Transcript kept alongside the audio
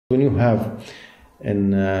When you have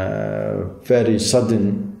a very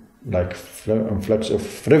sudden influx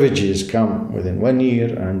of refugees come within 1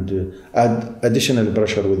 year and add additional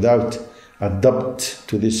pressure without adapt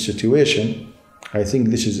to this situation, I think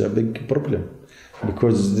this is a big problem,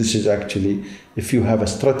 because this is actually, if you have a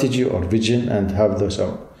strategy or vision and have those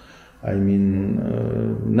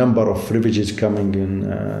number of refugees coming in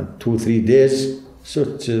 2-3 days, so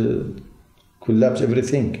it collapse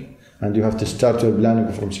everything. And you have to start your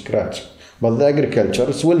planning from scratch. But the agriculture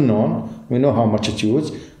is well known. We know how much it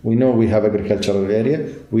uses. We know we have agricultural area.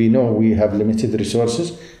 We know we have limited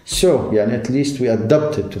resources. So, at least we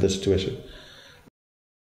adapted to the situation.